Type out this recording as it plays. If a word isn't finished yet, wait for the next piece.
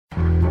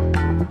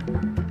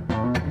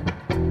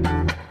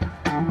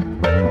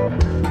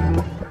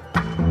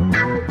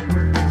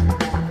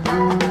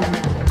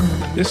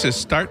This is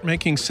Start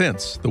Making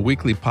Sense, the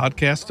weekly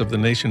podcast of The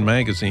Nation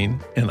magazine,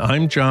 and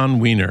I'm John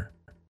Wiener.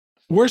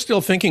 We're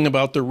still thinking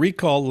about the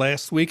recall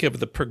last week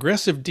of the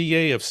progressive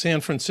DA of San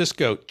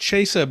Francisco,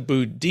 Chesa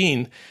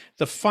Boudin.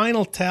 The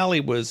final tally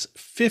was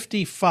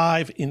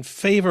 55 in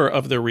favor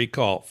of the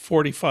recall,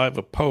 45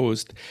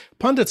 opposed.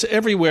 Pundits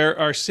everywhere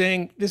are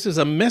saying this is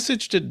a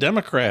message to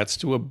Democrats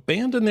to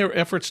abandon their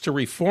efforts to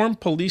reform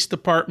police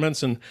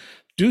departments and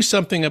do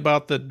something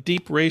about the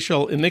deep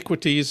racial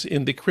iniquities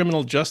in the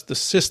criminal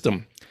justice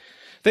system.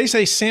 They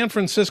say San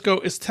Francisco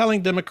is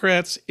telling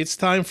Democrats it's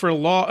time for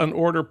law and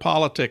order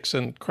politics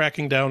and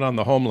cracking down on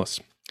the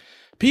homeless.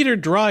 Peter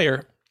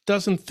Dreier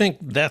doesn't think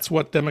that's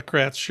what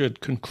Democrats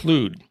should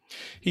conclude.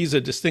 He's a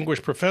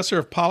distinguished professor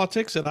of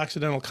politics at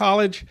Occidental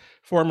College,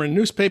 former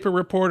newspaper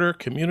reporter,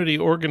 community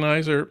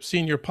organizer,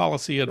 senior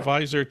policy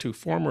advisor to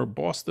former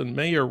Boston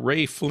Mayor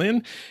Ray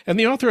Flynn, and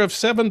the author of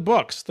 7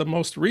 books, the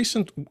most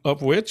recent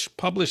of which,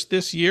 published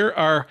this year,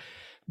 are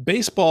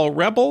Baseball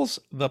Rebels,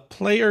 The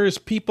Players,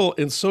 People,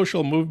 and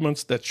Social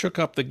Movements That Shook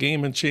Up the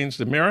Game and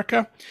Changed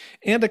America,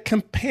 and a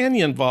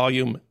companion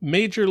volume,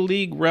 Major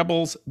League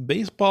Rebels,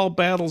 Baseball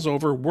Battles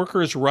Over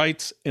Workers'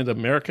 Rights and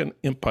American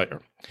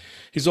Empire.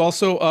 He's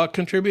also a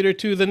contributor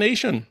to The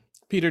Nation.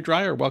 Peter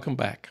Dreier, welcome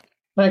back.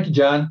 Thank you,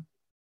 John.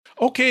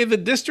 Okay, the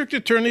district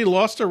attorney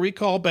lost a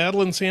recall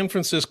battle in San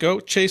Francisco.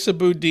 Chesa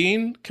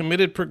Boudin,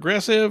 committed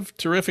progressive,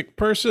 terrific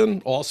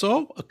person,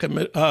 also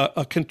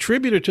a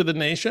contributor to The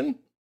Nation,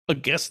 a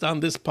guest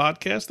on this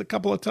podcast a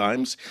couple of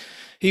times.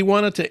 He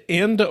wanted to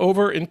end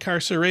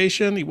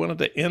over-incarceration. He wanted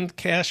to end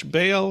cash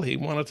bail. He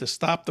wanted to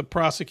stop the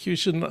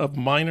prosecution of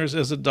minors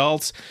as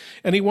adults.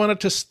 And he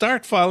wanted to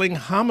start filing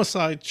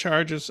homicide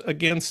charges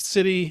against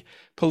city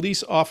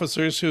police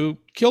officers who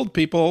killed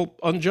people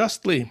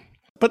unjustly.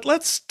 But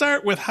let's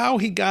start with how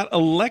he got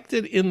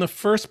elected in the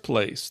first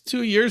place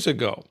 2 years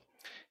ago.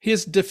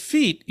 His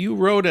defeat, you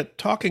wrote at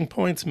Talking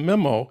Points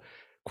memo,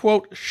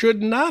 quote,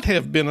 should not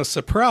have been a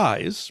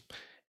surprise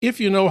if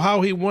you know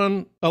how he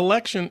won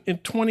election in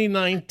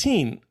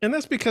 2019. And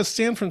that's because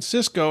San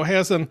Francisco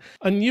has an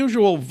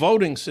unusual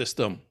voting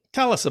system.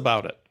 Tell us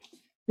about it.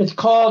 It's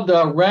called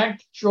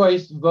ranked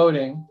choice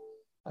voting.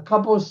 A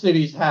couple of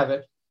cities have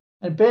it.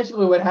 And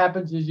basically what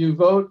happens is you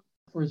vote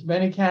for as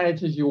many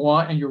candidates as you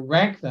want and you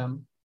rank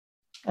them.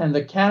 And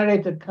the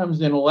candidate that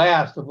comes in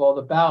last of all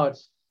the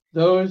ballots,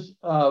 those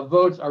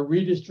votes are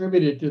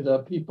redistributed to the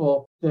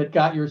people that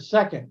got your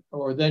second,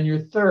 or then your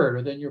third,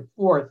 or then your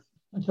fourth,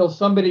 until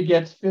somebody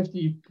gets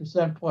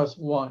 50% plus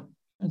one.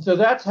 And so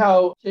that's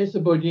how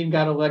Chesa Boudin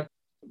got elected.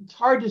 It's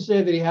hard to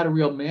say that he had a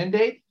real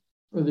mandate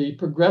for the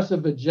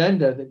progressive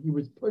agenda that he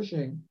was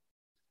pushing.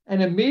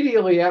 And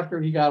immediately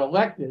after he got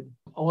elected,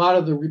 a lot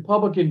of the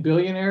Republican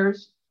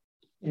billionaires,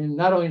 in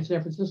not only in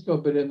San Francisco,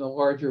 but in the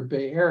larger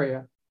Bay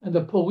Area, and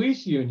the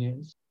police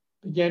unions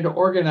began to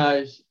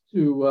organize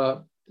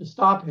to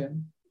stop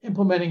him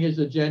implementing his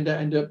agenda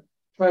and to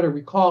try to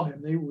recall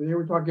him. They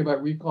were talking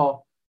about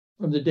recall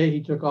from the day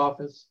he took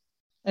office.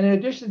 And in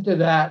addition to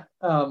that,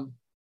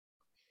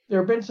 there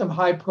have been some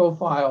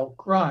high-profile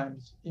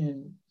crimes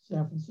in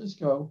San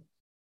Francisco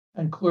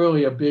and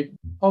clearly a big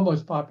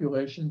homeless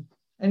population.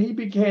 And he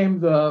became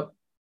the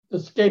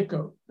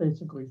scapegoat,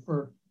 basically,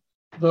 for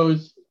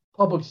those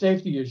public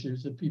safety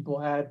issues that people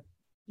had,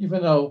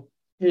 even though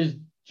his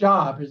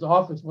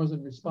office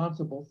wasn't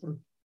responsible for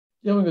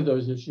dealing with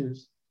those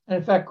issues. And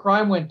in fact,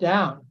 crime went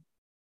down.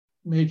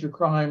 Major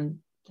crime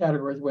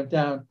categories went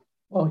down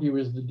while he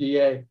was the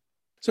DA.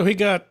 So he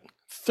got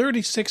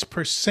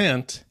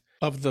 36%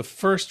 of the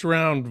first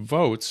round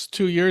votes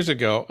 2 years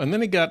ago, and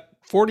then he got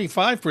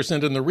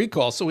 45% in the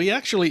recall. So he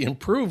actually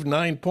improved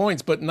 9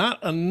 points, but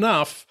not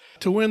enough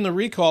to win the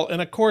recall.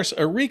 And of course,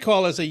 a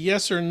recall is a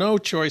yes or no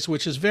choice,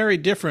 which is very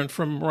different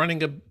from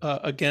running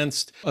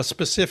against a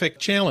specific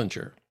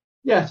challenger.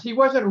 Yes, he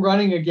wasn't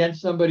running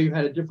against somebody who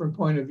had a different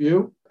point of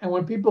view. And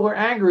when people are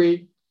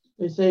angry,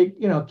 they say,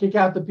 kick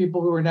out the people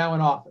who are now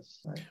in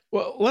office. Right?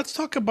 Well, let's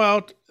talk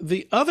about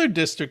the other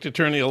district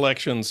attorney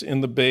elections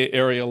in the Bay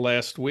Area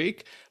last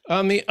week.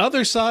 On the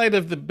other side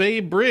of the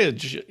Bay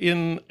Bridge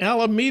in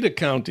Alameda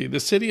County,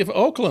 the city of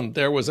Oakland,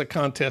 there was a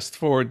contest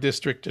for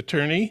district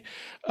attorney.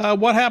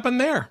 What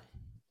happened there?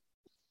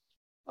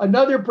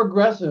 Another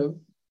progressive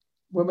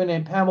woman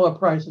named Pamela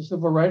Price, a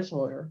civil rights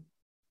lawyer,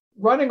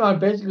 running on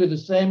basically the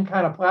same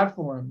kind of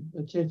platform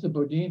that Chesa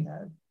Boudin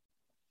had,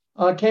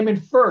 came in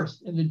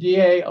first in the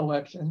DA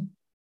election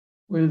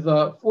with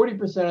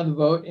 40% of the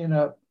vote in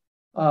a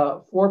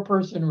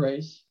 4-person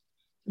race.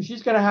 So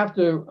she's going to have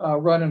to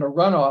run in a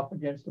runoff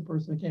against the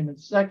person that came in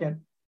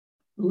second,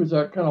 who was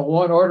a kind of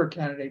law and order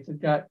candidate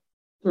that got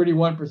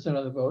 31%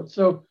 of the vote.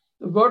 So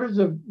the voters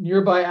of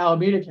nearby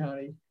Alameda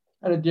County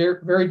had a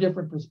very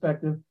different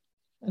perspective.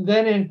 And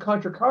then in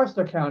Contra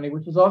Costa County,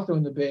 which is also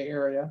in the Bay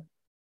Area,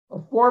 a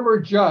former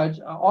judge,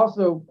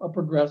 also a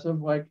progressive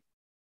like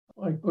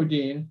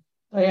Boudin,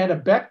 Diana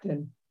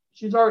Becton,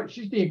 she's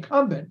the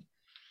incumbent,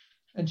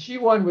 and she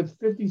won with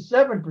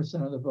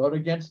 57% of the vote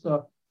against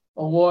a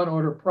law and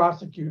order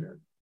prosecutor.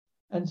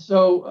 And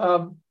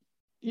so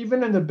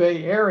even in the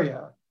Bay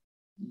Area,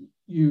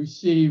 you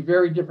see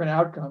very different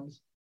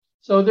outcomes.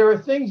 So there are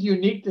things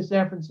unique to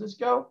San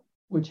Francisco,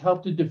 which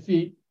helped to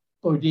defeat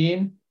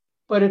Bodine,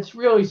 but it's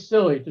really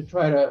silly to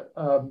try to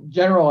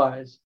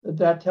generalize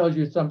that tells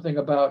you something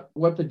about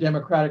what the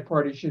Democratic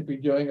Party should be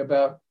doing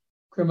about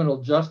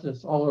criminal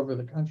justice all over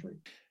the country.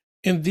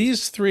 In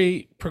these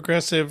three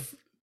progressive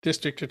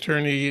district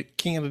attorney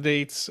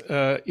candidates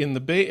in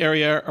the Bay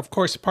Area, of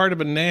course, part of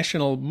a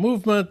national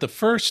movement. The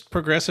first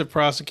progressive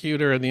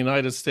prosecutor in the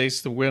United States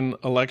to win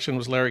election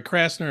was Larry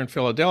Krasner in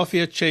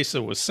Philadelphia.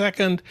 Chesa was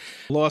second.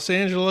 Los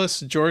Angeles,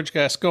 George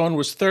Gascon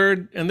was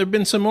third. And there have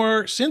been some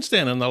more since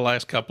then in the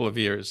last couple of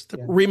years.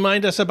 Yeah.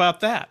 Remind us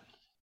about that.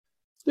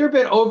 There have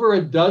been over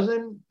a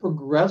dozen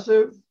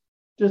progressive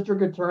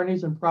district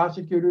attorneys and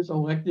prosecutors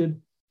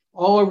elected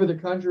all over the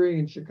country,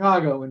 in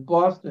Chicago, in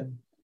Boston,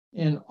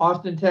 in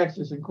Austin,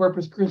 Texas, in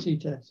Corpus Christi,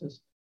 Texas,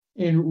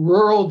 in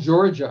rural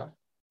Georgia,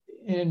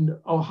 in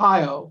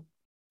Ohio,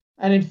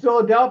 and in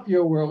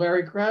Philadelphia, where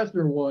Larry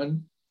Krasner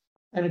won,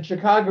 and in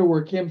Chicago,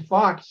 where Kim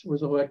Foxx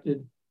was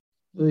elected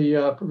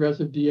the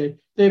progressive DA.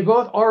 They've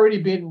both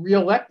already been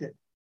reelected.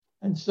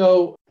 And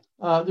so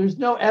there's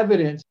no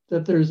evidence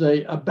that there's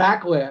a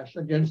backlash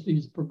against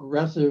these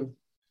progressive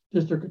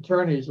district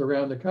attorneys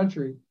around the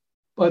country.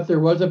 But there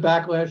was a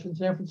backlash in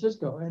San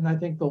Francisco. And I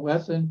think the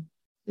lesson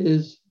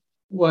is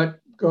what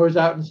goes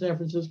out in San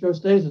Francisco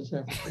stays in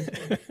San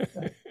Francisco.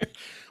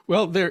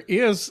 Well, there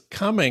is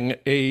coming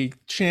a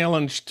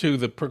challenge to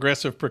the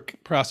progressive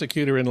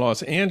prosecutor in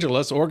Los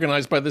Angeles,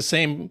 organized by the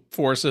same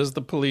forces,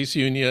 the police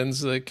unions,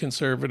 the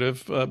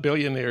conservative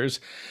billionaires.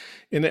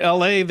 In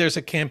LA, there's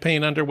a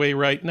campaign underway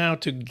right now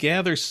to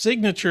gather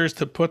signatures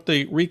to put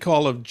the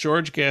recall of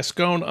George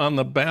Gascon on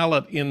the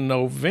ballot in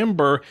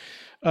November.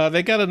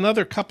 They got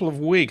another couple of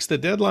weeks. The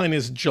deadline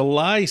is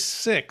July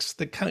 6th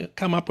to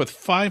come up with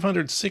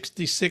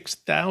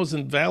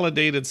 566,000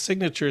 validated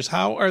signatures.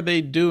 How are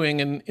they doing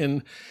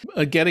in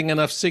getting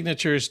enough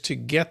signatures to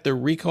get the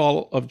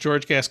recall of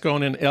George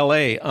Gascon in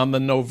L.A. on the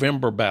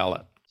November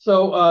ballot?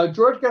 So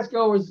George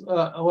Gascon was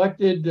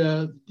elected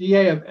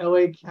DA of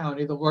L.A.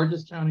 County, the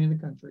largest county in the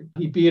country.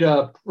 He beat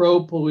a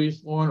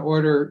pro-police law and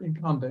order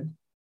incumbent.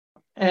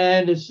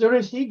 And as soon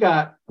as he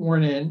got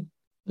sworn in,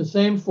 the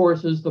same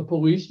forces, the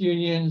police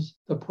unions,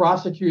 the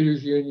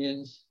prosecutors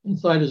unions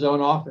inside his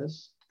own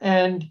office,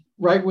 and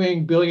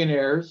right-wing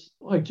billionaires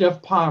like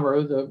Jeff Palmer,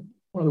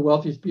 one of the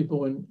wealthiest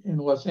people in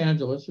Los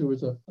Angeles, who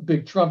was a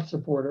big Trump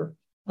supporter,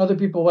 other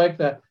people like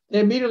that, they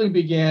immediately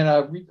began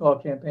a recall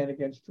campaign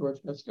against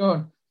George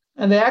Gascon.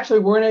 And they actually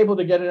weren't able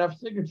to get enough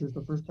signatures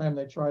the first time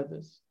they tried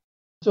this.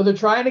 So they're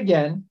trying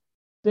again.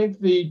 I think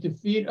the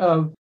defeat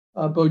of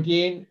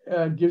Bodine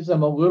gives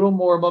them a little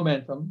more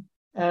momentum.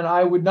 And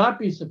I would not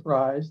be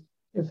surprised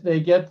if they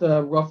get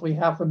the roughly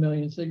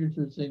 500,000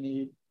 signatures they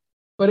need.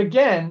 But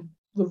again,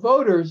 the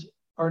voters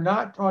are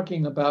not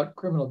talking about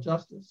criminal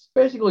justice.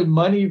 Basically,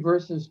 money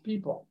versus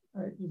people.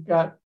 Right? You've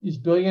got these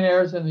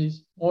billionaires and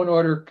these law and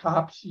order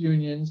cops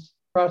unions,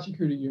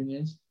 prosecutor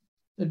unions,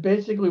 that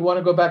basically want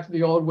to go back to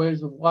the old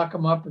ways of lock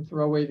them up and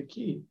throw away the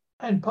key.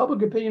 And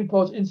public opinion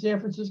polls in San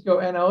Francisco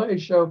and LA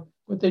show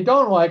what they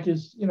don't like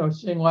is,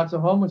 seeing lots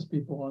of homeless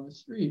people on the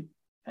street.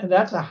 And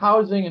that's a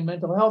housing and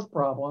mental health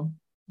problem,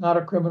 not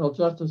a criminal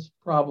justice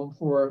problem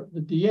for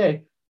the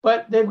DA.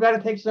 But they've got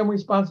to take some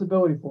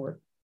responsibility for it.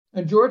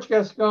 And George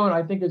Gascon,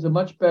 I think, is a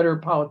much better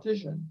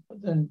politician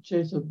than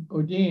Chesa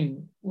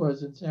Bodine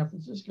was in San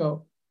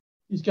Francisco.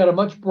 He's got a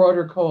much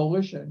broader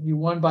coalition. He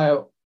won by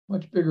a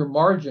much bigger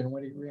margin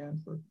when he ran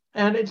for.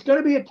 And it's going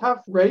to be a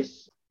tough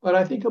race, but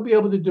I think he'll be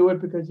able to do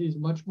it because he's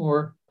much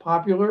more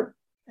popular.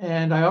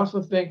 And I also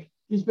think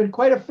he's been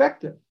quite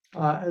effective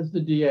as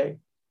the DA.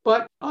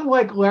 But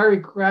unlike Larry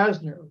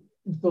Krasner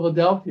in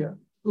Philadelphia,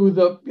 who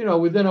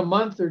within a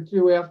month or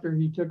two after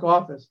he took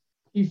office,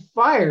 he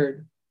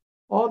fired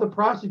all the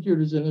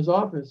prosecutors in his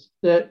office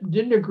that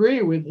didn't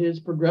agree with his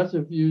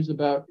progressive views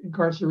about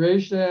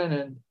incarceration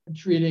and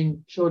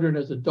treating children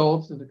as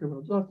adults in the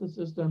criminal justice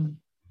system, and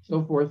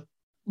so forth.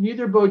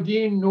 Neither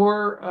Bodine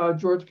nor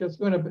George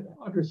Gascon have been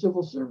under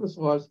civil service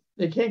laws.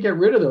 They can't get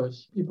rid of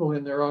those people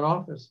in their own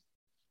office.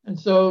 And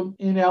so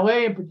in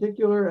LA in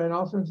particular, and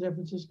also in San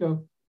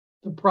Francisco,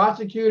 the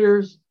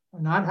prosecutors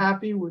are not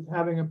happy with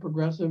having a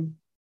progressive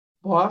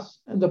boss,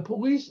 and the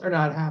police are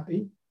not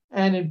happy.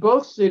 And in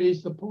both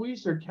cities, the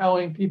police are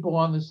telling people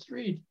on the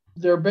street,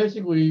 they're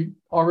basically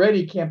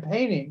already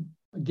campaigning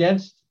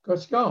against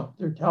Gascon.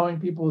 They're telling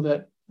people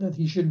that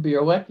he shouldn't be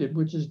elected,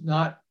 which is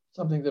not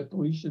something that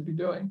police should be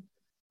doing.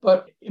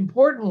 But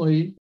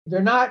importantly,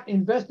 they're not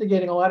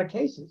investigating a lot of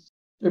cases.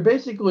 They're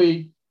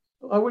basically,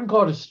 I wouldn't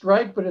call it a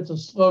strike, but it's a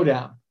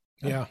slowdown.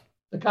 Yeah.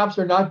 The cops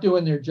are not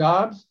doing their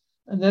jobs.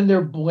 And then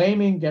they're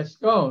blaming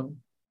Gascon,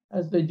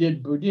 as they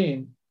did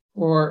Bodine,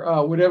 for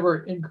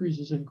whatever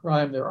increases in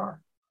crime there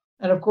are.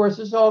 And of course,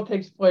 this all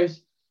takes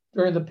place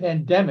during the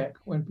pandemic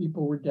when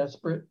people were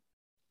desperate.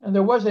 And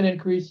there was an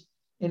increase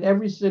in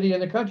every city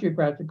in the country,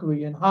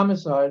 practically, in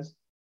homicides,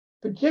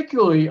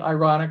 particularly,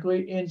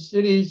 ironically, in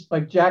cities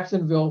like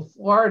Jacksonville,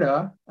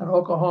 Florida, and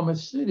Oklahoma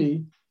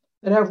City,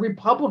 that have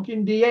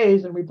Republican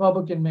DAs and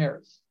Republican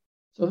mayors.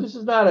 So this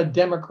is not a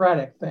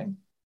Democratic thing.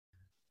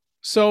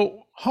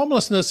 So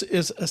homelessness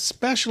is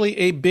especially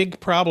a big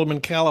problem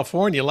in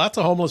California. Lots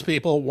of homeless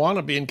people want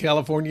to be in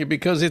California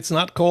because it's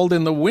not cold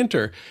in the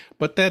winter,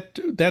 but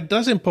that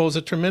does impose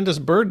a tremendous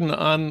burden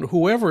on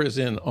whoever is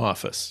in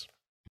office.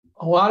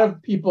 A lot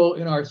of people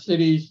in our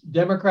cities,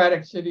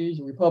 Democratic cities,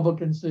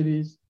 Republican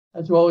cities,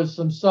 as well as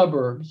some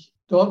suburbs,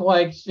 don't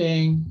like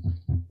seeing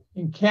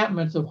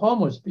encampments of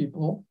homeless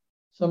people,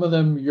 some of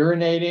them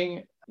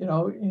urinating,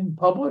 in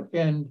public,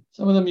 and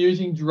some of them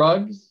using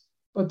drugs.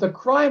 But the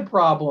crime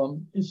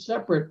problem is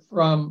separate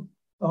from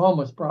the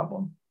homeless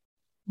problem.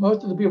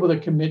 Most of the people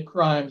that commit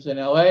crimes in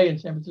LA and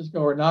San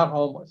Francisco are not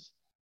homeless.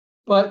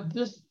 But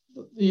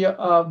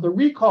the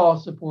recall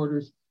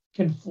supporters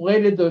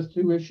conflated those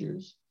two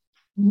issues,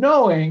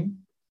 knowing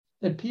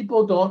that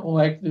people don't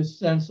like this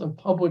sense of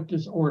public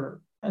disorder.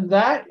 And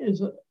that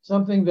is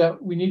something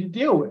that we need to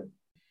deal with.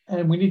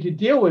 And we need to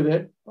deal with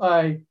it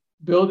by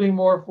building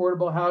more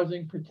affordable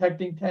housing,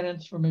 protecting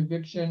tenants from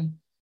eviction,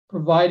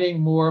 providing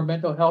more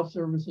mental health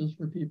services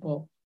for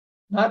people,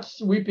 not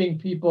sweeping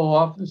people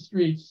off the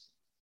streets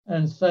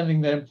and sending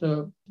them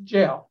to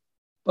jail.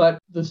 But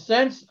the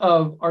sense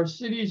of our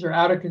cities are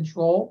out of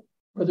control,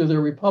 whether they're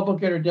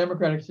Republican or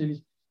Democratic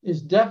cities,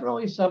 is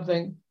definitely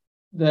something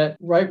that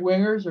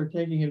right-wingers are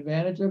taking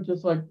advantage of,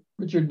 just like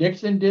Richard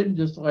Nixon did,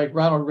 just like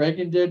Ronald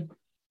Reagan did,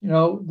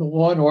 the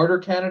law and order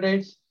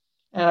candidates.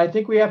 And I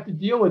think we have to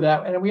deal with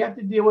that. And we have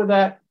to deal with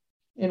that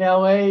in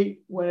LA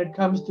when it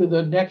comes to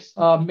the next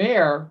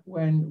mayor,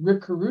 when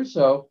Rick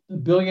Caruso, the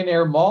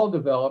billionaire mall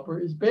developer,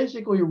 is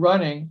basically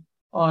running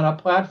on a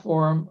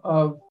platform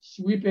of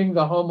sweeping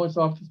the homeless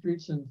off the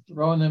streets and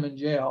throwing them in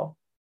jail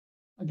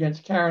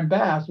against Karen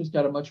Bass, who's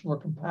got a much more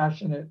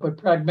compassionate but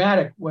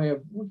pragmatic way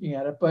of looking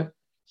at it. But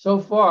so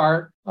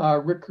far,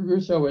 Rick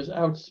Caruso is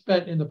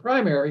outspent in the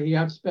primary. He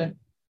outspent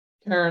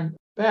Karen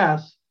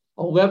Bass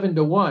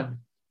 11-1.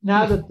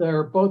 Now that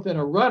they're both in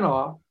a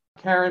runoff,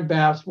 Karen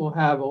Bass will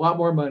have a lot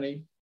more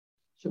money.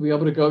 She'll be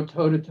able to go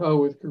toe-to-toe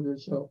with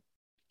Caruso.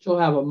 She'll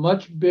have a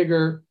much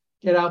bigger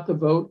get out the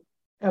vote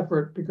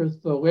effort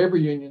because the labor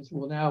unions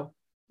will now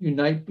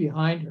unite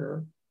behind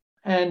her.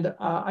 And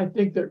I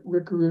think that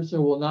Rick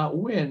Caruso will not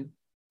win.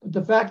 But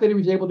the fact that he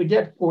was able to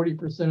get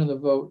 40% of the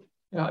vote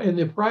in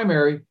the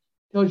primary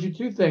tells you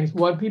two things.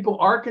 One, people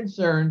are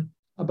concerned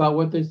about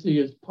what they see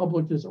as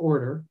public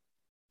disorder.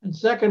 And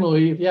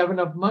secondly, if you have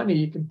enough money,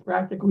 you can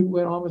practically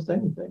win almost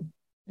anything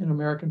in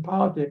American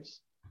politics.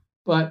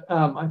 But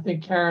I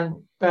think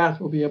Karen Bass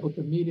will be able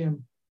to meet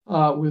him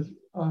with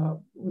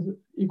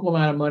equal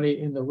amount of money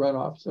in the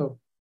runoff. So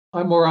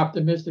I'm more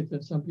optimistic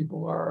than some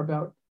people are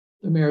about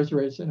the mayor's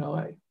race in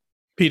LA.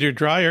 Peter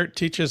Dreier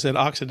teaches at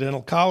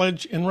Occidental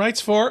College and writes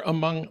for,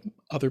 among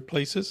other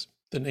places,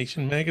 The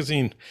Nation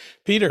magazine.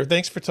 Peter,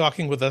 thanks for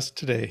talking with us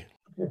today.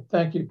 Okay,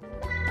 thank you.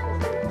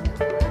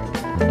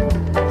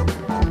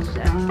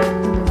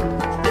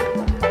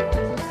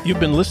 You've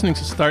been listening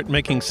to Start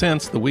Making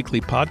Sense, the weekly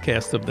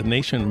podcast of The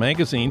Nation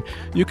magazine.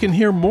 You can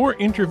hear more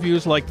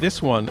interviews like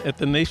this one at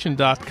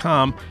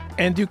thenation.com,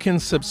 and you can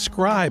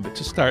subscribe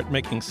to Start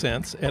Making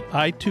Sense at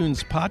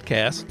iTunes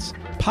Podcasts,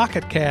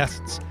 Pocket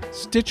Casts,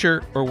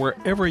 Stitcher, or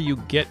wherever you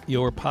get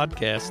your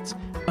podcasts.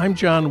 I'm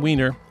John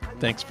Wiener.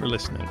 Thanks for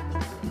listening.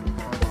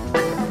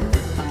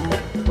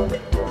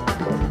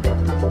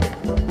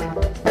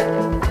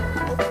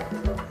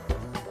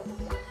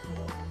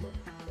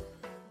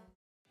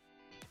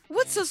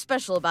 What's so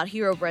special about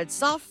Hero Bread's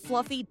soft,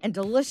 fluffy, and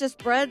delicious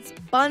breads,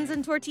 buns,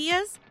 and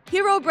tortillas?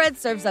 Hero Bread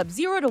serves up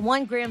 0 to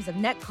 1 grams of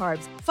net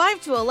carbs,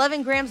 5 to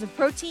 11 grams of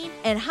protein,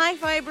 and high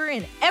fiber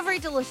in every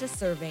delicious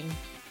serving.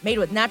 Made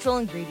with natural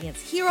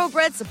ingredients, Hero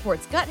Bread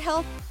supports gut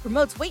health,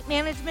 promotes weight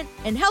management,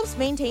 and helps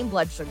maintain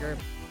blood sugar.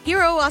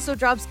 Hero also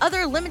drops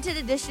other limited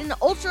edition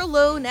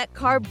ultra-low net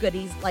carb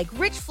goodies like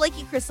rich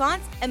flaky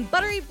croissants and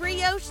buttery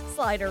brioche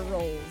slider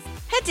rolls.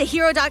 Head to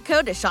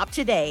hero.co to shop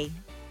today.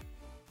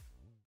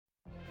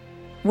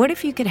 What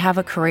if you could have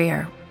a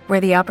career where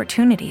the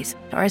opportunities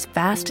are as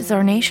vast as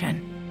our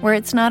nation, where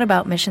it's not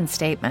about mission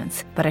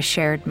statements, but a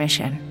shared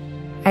mission?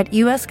 At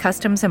U.S.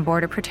 Customs and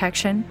Border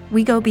Protection,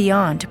 we go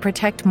beyond to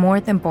protect more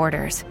than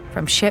borders.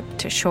 From ship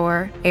to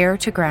shore, air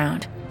to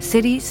ground,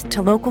 cities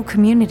to local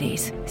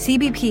communities,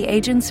 CBP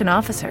agents and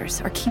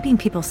officers are keeping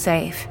people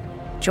safe.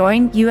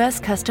 Join U.S.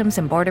 Customs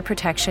and Border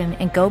Protection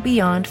and go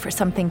beyond for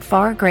something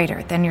far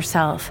greater than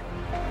yourself.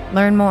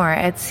 Learn more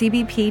at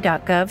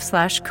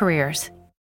cbp.gov/careers.